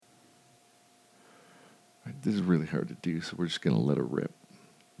This is really hard to do, so we're just going to let it rip.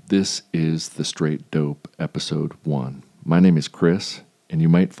 This is the Straight Dope Episode 1. My name is Chris, and you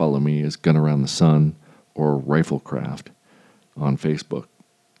might follow me as Gun Around the Sun or Riflecraft on Facebook.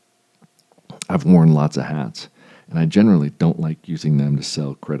 I've worn lots of hats, and I generally don't like using them to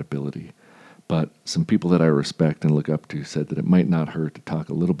sell credibility. But some people that I respect and look up to said that it might not hurt to talk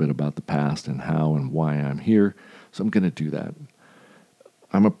a little bit about the past and how and why I'm here, so I'm going to do that.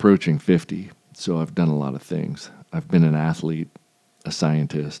 I'm approaching 50, so I've done a lot of things. I've been an athlete, a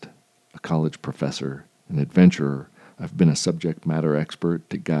scientist, a college professor, an adventurer. I've been a subject matter expert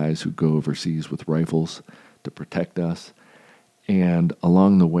to guys who go overseas with rifles to protect us. And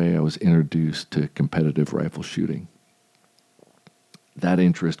along the way, I was introduced to competitive rifle shooting. That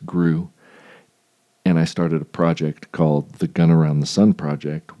interest grew, and I started a project called the Gun Around the Sun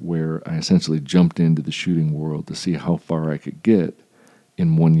Project, where I essentially jumped into the shooting world to see how far I could get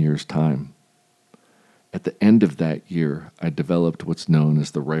in 1 year's time. At the end of that year, I developed what's known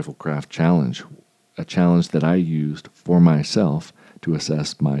as the Riflecraft Challenge, a challenge that I used for myself to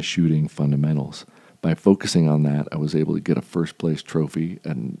assess my shooting fundamentals. By focusing on that, I was able to get a first-place trophy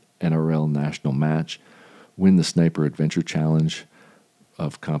at an NRL national match, win the Sniper Adventure Challenge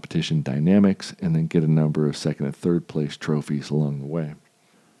of competition dynamics, and then get a number of second and third place trophies along the way.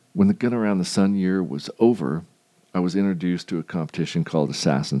 When the Gun Around the Sun year was over, I was introduced to a competition called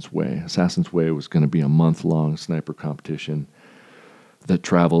Assassin's Way. Assassin's Way was going to be a month-long sniper competition that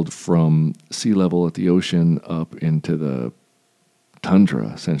traveled from sea level at the ocean up into the tundra,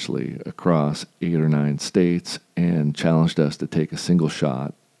 essentially, across 8 or 9 states, and challenged us to take a single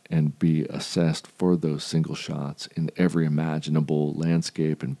shot and be assessed for those single shots in every imaginable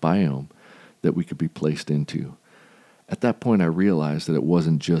landscape and biome that we could be placed into. At that point, I realized that it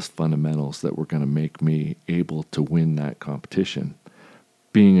wasn't just fundamentals that were going to make me able to win that competition.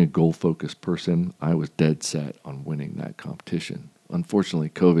 Being a goal-focused person, I was dead set on winning that competition. Unfortunately,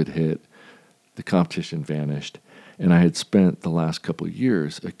 COVID hit, the competition vanished, and I had spent the last couple of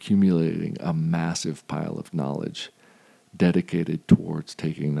years accumulating a massive pile of knowledge dedicated towards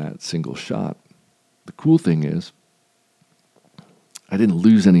taking that single shot. The cool thing is, I didn't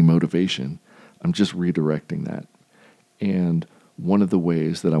lose any motivation. I'm just redirecting that. And one of the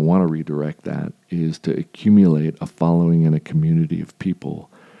ways that I want to redirect that is to accumulate a following and a community of people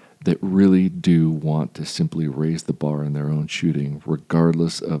that really do want to simply raise the bar in their own shooting,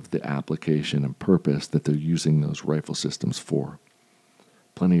 regardless of the application and purpose that they're using those rifle systems for.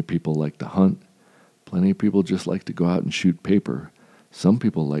 Plenty of people like to hunt. Plenty of people just like to go out and shoot paper. Some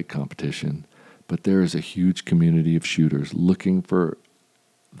people like competition, but there is a huge community of shooters looking for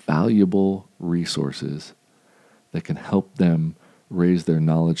valuable resources that can help them raise their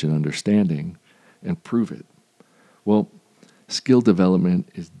knowledge and understanding and prove it. Well, skill development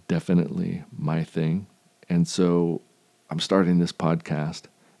is definitely my thing, and so I'm starting this podcast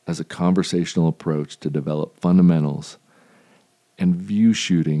as a conversational approach to develop fundamentals and view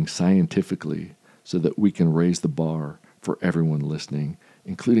shooting scientifically so that we can raise the bar for everyone listening,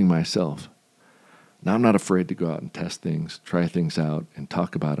 including myself. Now, I'm not afraid to go out and test things, try things out, and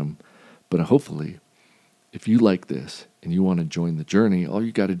talk about them, but hopefully, if you like this and you want to join the journey, all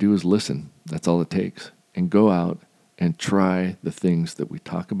you got to do is listen. That's all it takes. And go out and try the things that we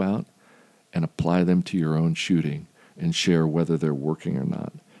talk about and apply them to your own shooting and share whether they're working or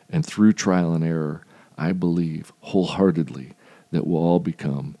not. And through trial and error, I believe wholeheartedly that we'll all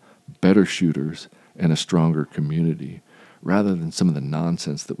become better shooters and a stronger community, rather than some of the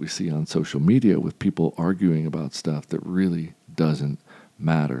nonsense that we see on social media with people arguing about stuff that really doesn't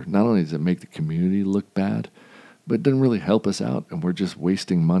matter. Not only does it make the community look bad, but it doesn't really help us out, and we're just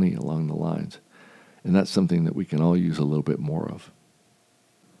wasting money along the lines. And that's something that we can all use a little bit more of.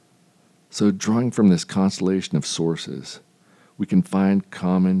 So drawing from this constellation of sources, we can find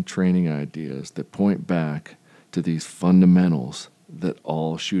common training ideas that point back to these fundamentals that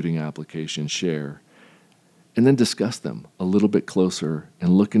all shooting applications share, and then discuss them a little bit closer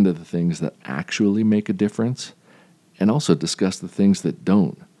and look into the things that actually make a difference, and also discuss the things that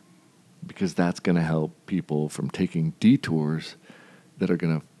don't, because that's going to help people from taking detours that are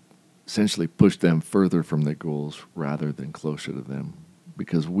going to essentially push them further from their goals rather than closer to them,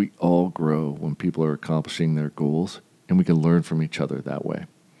 because we all grow when people are accomplishing their goals, and we can learn from each other that way.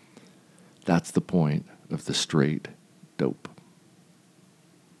 That's the point of the Straight Dope.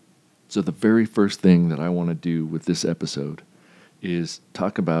 So the very first thing that I want to do with this episode is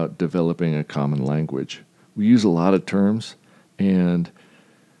talk about developing a common language. We use a lot of terms, and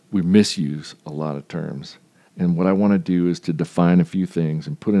we misuse a lot of terms. And what I want to do is to define a few things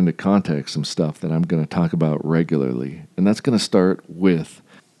and put into context some stuff that I'm going to talk about regularly. And that's going to start with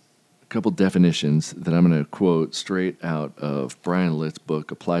couple definitions that I'm going to quote straight out of Brian Litt's book,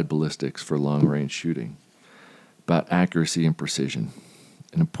 Applied Ballistics for Long-Range Shooting, about accuracy and precision.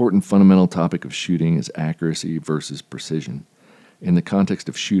 An important fundamental topic of shooting is accuracy versus precision. In the context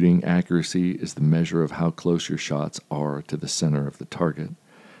of shooting, accuracy is the measure of how close your shots are to the center of the target,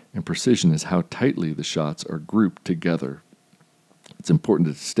 and precision is how tightly the shots are grouped together. It's important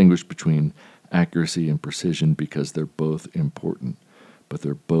to distinguish between accuracy and precision because they're both important, but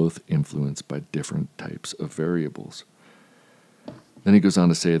they're both influenced by different types of variables. Then he goes on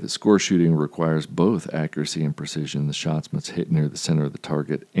to say that score shooting requires both accuracy and precision. The shots must hit near the center of the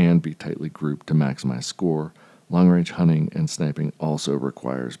target and be tightly grouped to maximize score. Long-range hunting and sniping also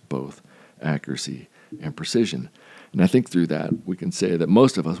requires both accuracy and precision. And I think through that, we can say that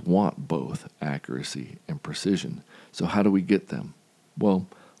most of us want both accuracy and precision. So how do we get them? Well,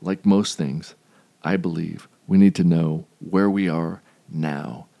 like most things, I believe we need to know where we are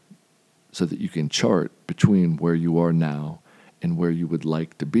now so that you can chart between where you are now and where you would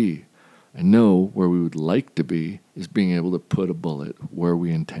like to be. I know where we would like to be is being able to put a bullet where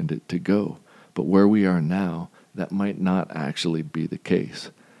we intend it to go. But where we are now, that might not actually be the case.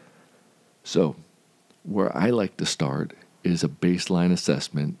 So, where I like to start is a baseline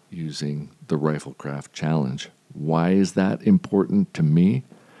assessment using the Riflecraft Challenge. Why is that important to me?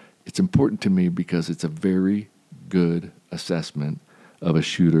 It's important to me because it's a very good assessment of a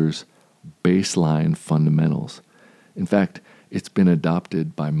shooter's baseline fundamentals. In fact, it's been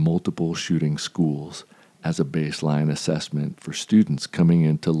adopted by multiple shooting schools as a baseline assessment for students coming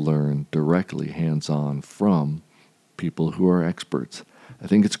in to learn directly hands-on from people who are experts. I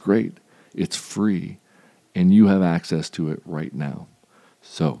think it's great. It's free, and you have access to it right now.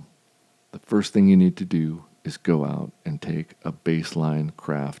 So, the first thing you need to do is go out and take a baseline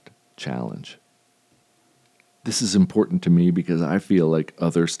craft challenge. This is important to me because I feel like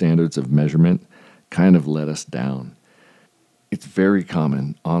other standards of measurement kind of let us down. It's very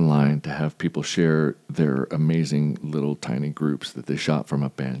common online to have people share their amazing little tiny groups that they shot from a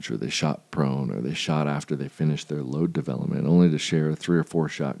bench, or they shot prone, or they shot after they finished their load development, only to share 3 or 4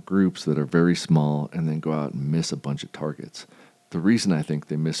 shot groups that are very small and then go out and miss a bunch of targets. The reason I think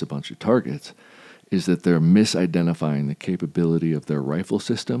they miss a bunch of targets is that they're misidentifying the capability of their rifle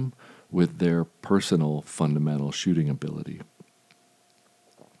system with their personal fundamental shooting ability.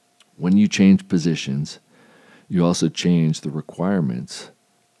 When you change positions, you also change the requirements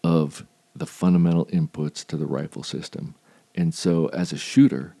of the fundamental inputs to the rifle system. And so as a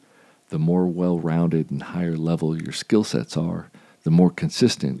shooter, the more well-rounded and higher level your skill sets are, the more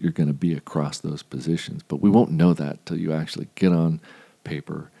consistent you're going to be across those positions. But we won't know that till you actually get on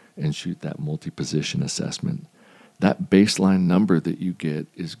paper and shoot that multi-position assessment. That baseline number that you get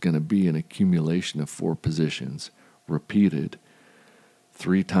is going to be an accumulation of 4 positions repeated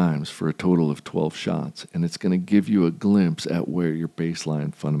 3 times for a total of 12 shots, and it's going to give you a glimpse at where your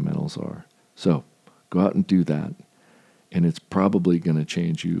baseline fundamentals are. So go out and do that, and it's probably going to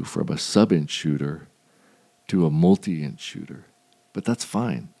change you from a sub-inch shooter to a multi-inch shooter. But that's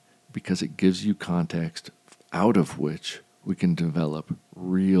fine, because it gives you context out of which we can develop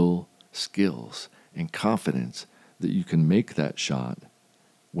real skills and confidence that you can make that shot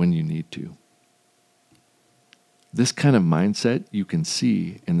when you need to. This kind of mindset you can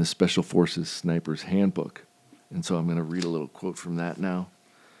see in the Special Forces Sniper's Handbook. And so I'm going to read a little quote from that now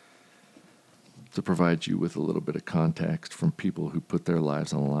to provide you with a little bit of context from people who put their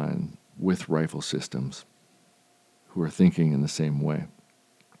lives on the line with rifle systems, who are thinking in the same way.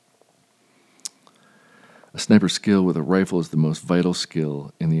 A sniper's skill with a rifle is the most vital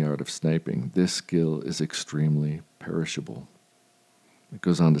skill in the art of sniping. This skill is extremely perishable. It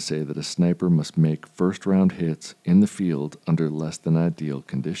goes on to say that a sniper must make first-round hits in the field under less than ideal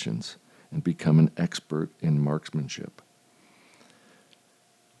conditions and become an expert in marksmanship.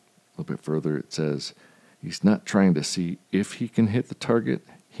 A little bit further it says, he's not trying to see if he can hit the target,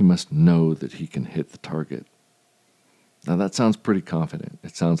 he must know that he can hit the target. Now that sounds pretty confident.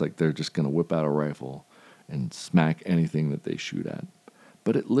 It sounds like they're just going to whip out a rifle and smack anything that they shoot at.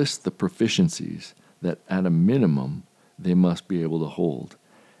 But it lists the proficiencies that at a minimum they must be able to hold.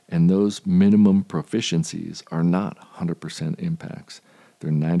 And those minimum proficiencies are not 100% impacts. They're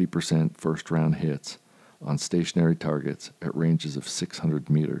 90% first-round hits on stationary targets at ranges of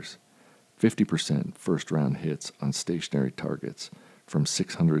 600 meters, 50% first-round hits on stationary targets from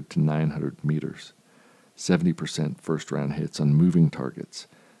 600 to 900 meters, 70% first-round hits on moving targets,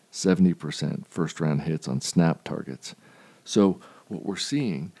 70% first-round hits on snap targets. So what we're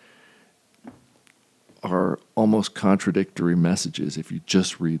seeing are almost contradictory messages if you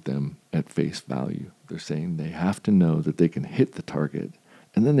just read them at face value. They're saying they have to know that they can hit the target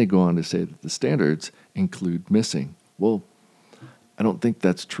And then they go on to say that the standards include missing. Well, I don't think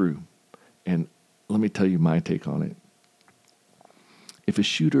that's true. And let me tell you my take on it. If a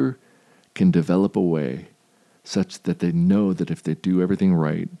shooter can develop a way such that they know that if they do everything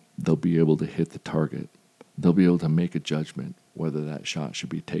right, they'll be able to hit the target. They'll be able to make a judgment whether that shot should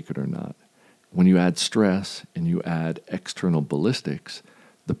be taken or not. When you add stress and you add external ballistics,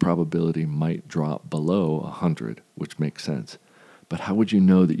 the probability might drop below 100, which makes sense. But how would you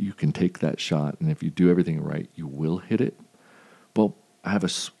know that you can take that shot and if you do everything right, you will hit it? Well, I have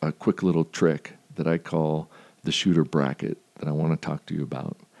a quick little trick that I call the shooter bracket that I want to talk to you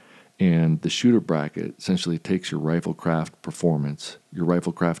about. And the shooter bracket essentially takes your riflecraft performance, your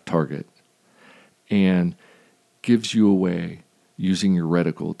riflecraft target, and gives you a way using your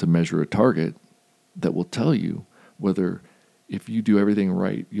reticle to measure a target that will tell you whether if you do everything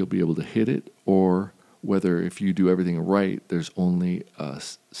right, you'll be able to hit it, or whether if you do everything right, there's only a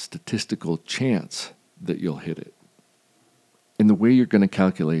statistical chance that you'll hit it. And the way you're going to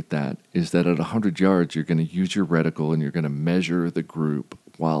calculate that is that at 100 yards, you're going to use your reticle and you're going to measure the group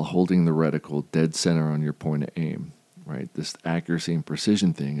while holding the reticle dead center on your point of aim, right? This accuracy and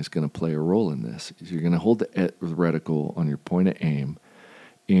precision thing is going to play a role in this. You're going to hold the reticle on your point of aim,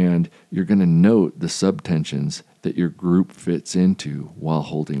 and you're going to note the subtensions that your group fits into while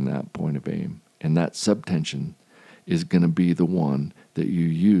holding that point of aim. And that subtension is going to be the one that you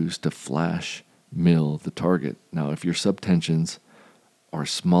use to flash mill the target. Now, if your subtensions are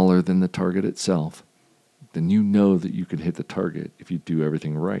smaller than the target itself, then you know that you can hit the target if you do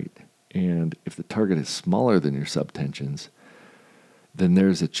everything right. And if the target is smaller than your subtensions, then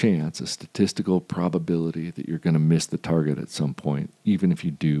there's a chance, a statistical probability that you're going to miss the target at some point, even if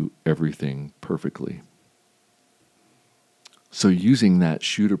you do everything perfectly. So using that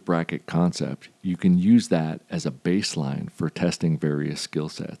shooter bracket concept, you can use that as a baseline for testing various skill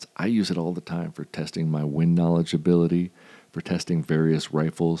sets. I use it all the time for testing my wind knowledge ability, for testing various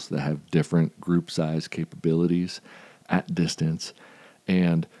rifles that have different group size capabilities at distance.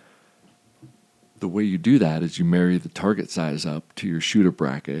 And the way you do that is you marry the target size up to your shooter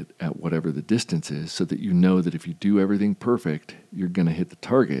bracket at whatever the distance is, so that you know that if you do everything perfect, you're going to hit the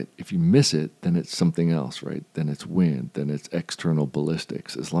target. If you miss it, then it's something else, right? Then it's wind, then it's external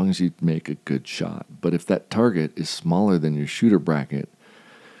ballistics, as long as you make a good shot. But if that target is smaller than your shooter bracket,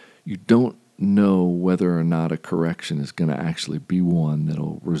 you don't know whether or not a correction is going to actually be one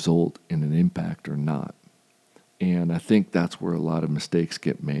that'll result in an impact or not. And I think that's where a lot of mistakes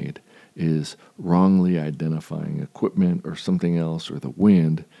get made, is wrongly identifying equipment or something else, or the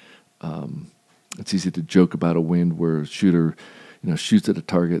wind. It's easy to joke about a wind where a shooter, shoots at a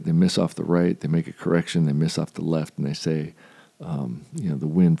target, they miss off the right, they make a correction, they miss off the left, and they say, the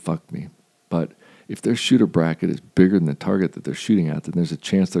wind fucked me. But if their shooter bracket is bigger than the target that they're shooting at, then there's a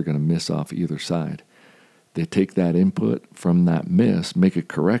chance they're going to miss off either side. They take that input from that miss, make a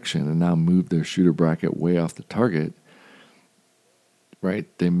correction, and now move their shooter bracket way off the target. Right?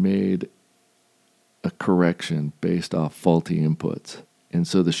 They made a correction based off faulty inputs. And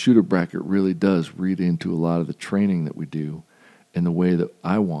so the shooter bracket really does read into a lot of the training that we do and the way that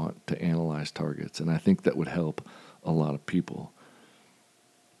I want to analyze targets. And I think that would help a lot of people.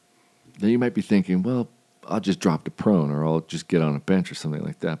 Now you might be thinking, well, I'll just drop to prone, or I'll just get on a bench or something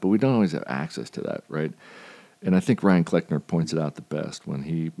like that. But we don't always have access to that, right? And I think Ryan Kleckner points it out the best when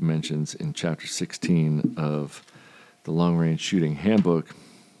he mentions in chapter 16 of the long-range shooting handbook.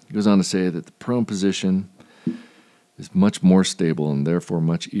 He goes on to say that the prone position is much more stable and therefore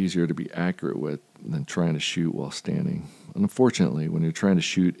much easier to be accurate with than trying to shoot while standing. Unfortunately, when you're trying to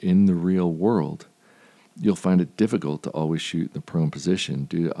shoot in the real world, you'll find it difficult to always shoot in the prone position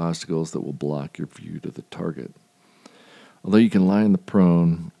due to obstacles that will block your view to the target. Although you can lie in the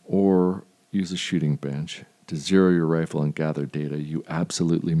prone or use a shooting bench to zero your rifle and gather data, you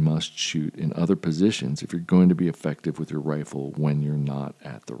absolutely must shoot in other positions if you're going to be effective with your rifle when you're not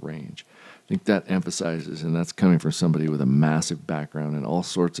at the range. I think that emphasizes, and that's coming from somebody with a massive background in all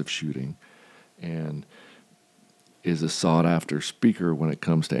sorts of shooting and is a sought-after speaker when it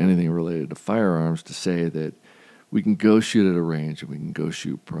comes to anything related to firearms, to say that we can go shoot at a range and we can go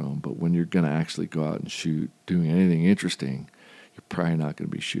shoot prone, but when you're going to actually go out and shoot doing anything interesting, you're probably not going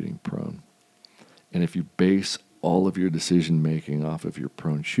to be shooting prone. And if you base all of your decision-making off of your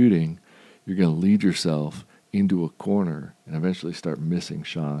prone shooting, you're going to lead yourself into a corner and eventually start missing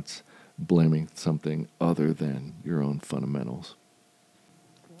shots, blaming something other than your own fundamentals.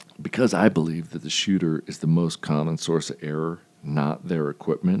 Because I believe that the shooter is the most common source of error, not their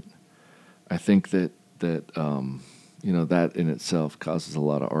equipment, I think that in itself causes a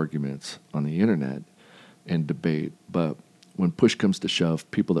lot of arguments on the internet and debate. But when push comes to shove,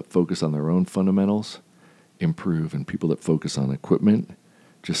 people that focus on their own fundamentals improve, and people that focus on equipment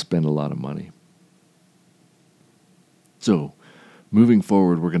just spend a lot of money. So, moving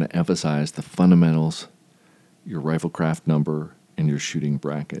forward, we're going to emphasize the fundamentals, your rifle craft number, and your shooting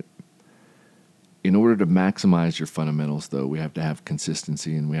bracket. In order to maximize your fundamentals, though, we have to have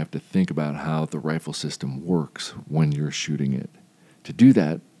consistency, and we have to think about how the rifle system works when you're shooting it. To do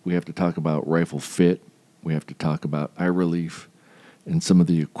that, we have to talk about rifle fit, we have to talk about eye relief, and some of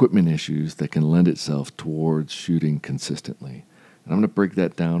the equipment issues that can lend itself towards shooting consistently. And I'm going to break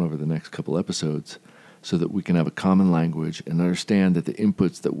that down over the next couple episodes so that we can have a common language and understand that the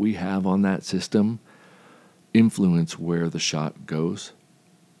inputs that we have on that system influence where the shot goes.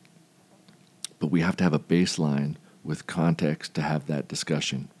 But we have to have a baseline with context to have that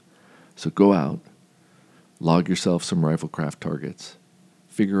discussion. So go out, log yourself some riflecraft targets,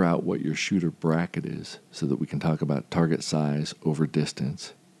 figure out what your shooter bracket is so that we can talk about target size over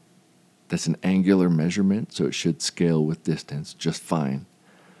distance. That's an angular measurement, so it should scale with distance just fine.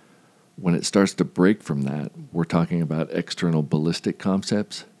 When it starts to break from that, we're talking about external ballistic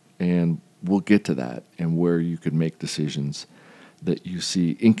concepts, and we'll get to that and where you could make decisions that you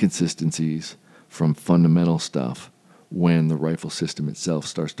see inconsistencies from fundamental stuff when the rifle system itself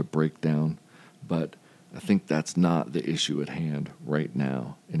starts to break down. But I think that's not the issue at hand right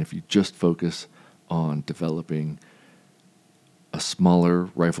now. And if you just focus on developing a smaller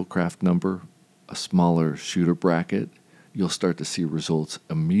riflecraft number, a smaller shooter bracket, you'll start to see results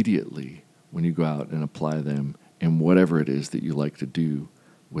immediately when you go out and apply them in whatever it is that you like to do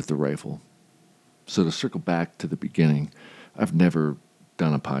with the rifle. So to circle back to the beginning, I've never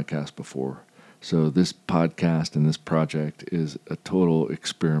done a podcast before. So this podcast and this project is a total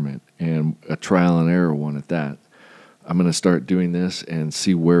experiment and a trial and error one at that. I'm going to start doing this and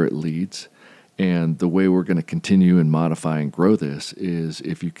see where it leads. And the way we're going to continue and modify and grow this is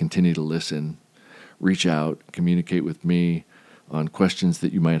if you continue to listen, reach out, communicate with me on questions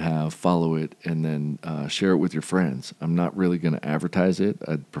that you might have, follow it, and then share it with your friends. I'm not really going to advertise it.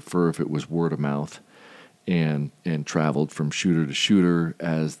 I'd prefer if it was word of mouth and traveled from shooter to shooter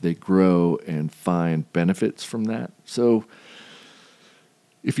as they grow and find benefits from that. So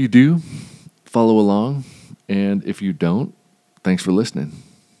if you do, follow along. And if you don't, thanks for listening.